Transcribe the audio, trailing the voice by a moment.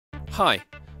Hi,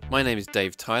 my name is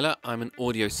Dave Tyler. I'm an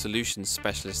audio solutions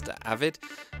specialist at Avid,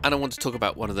 and I want to talk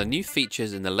about one of the new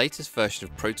features in the latest version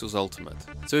of Pro Tools Ultimate.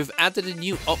 So we've added a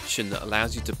new option that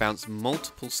allows you to bounce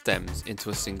multiple stems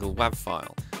into a single WAV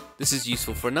file. This is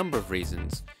useful for a number of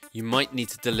reasons. You might need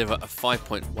to deliver a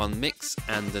 5.1 mix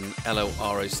and an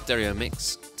LORO stereo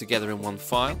mix together in one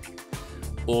file,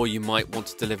 or you might want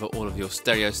to deliver all of your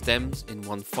stereo stems in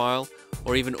one file,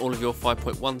 or even all of your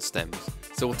 5.1 stems.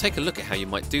 So we'll take a look at how you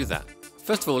might do that.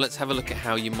 First of all, let's have a look at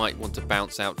how you might want to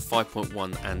bounce out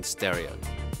 5.1 and stereo.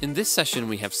 In this session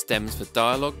we have stems for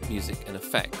dialogue, music and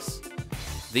effects.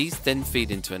 These then feed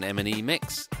into an M&E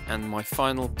mix and my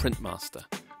final print master.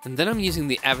 And then I'm using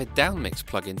the Avid Downmix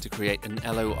plugin to create an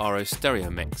LORO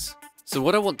stereo mix. So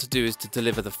what I want to do is to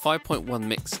deliver the 5.1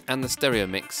 mix and the stereo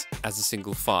mix as a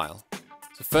single file.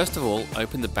 So first of all,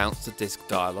 open the bounce to disk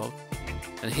dialog,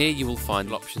 and here you will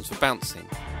find options for bouncing.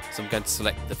 So I'm going to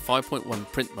select the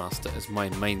 5.1 print master as my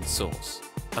main source.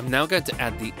 I'm now going to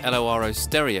add the LORO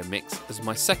stereo mix as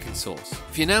my second source.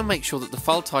 If you now make sure that the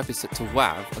file type is set to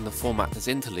WAV and the format is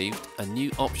interleaved, a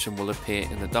new option will appear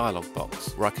in the dialog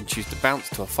box where I can choose to bounce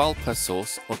to a file per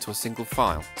source or to a single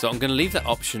file. So I'm going to leave that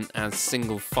option as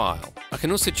single file. I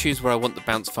can also choose where I want the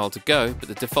bounce file to go, but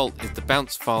the default is the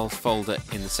bounce files folder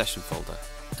in the session folder.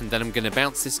 And then I'm going to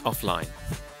bounce this offline.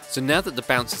 So now that the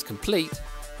bounce is complete,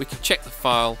 we can check the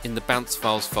file in the bounce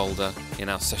files folder in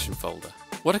our session folder.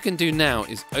 What I can do now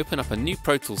is open up a new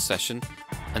Pro Tools session,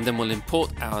 and then we'll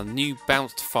import our new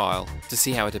bounced file to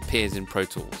see how it appears in Pro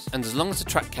Tools. And as long as the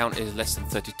track count is less than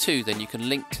 32, then you can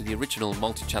link to the original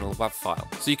multi-channel WAV file.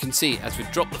 So you can see as we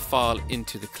drop the file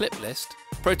into the clip list,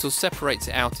 Pro Tools separates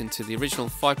it out into the original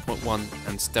 5.1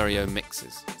 and stereo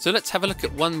mixes. So let's have a look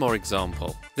at one more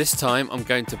example. This time I'm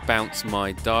going to bounce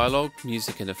my dialogue,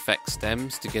 music and effects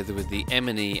stems together with the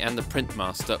M&E and the print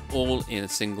master all in a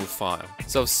single file.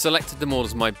 So I've selected them all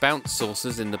as my bounce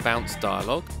sources in the bounce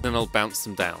dialogue, and I'll bounce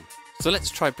them down. So let's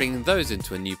try bringing those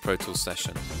into a new Pro Tools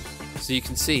session. So you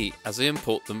can see as I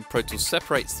import them, Pro Tools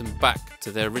separates them back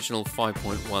to their original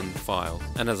 5.1 file.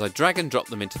 And as I drag and drop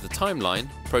them into the timeline,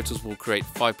 Pro Tools will create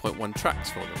 5.1 tracks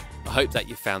for them. I hope that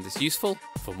you found this useful.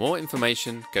 For more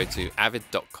information, go to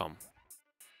avid.com.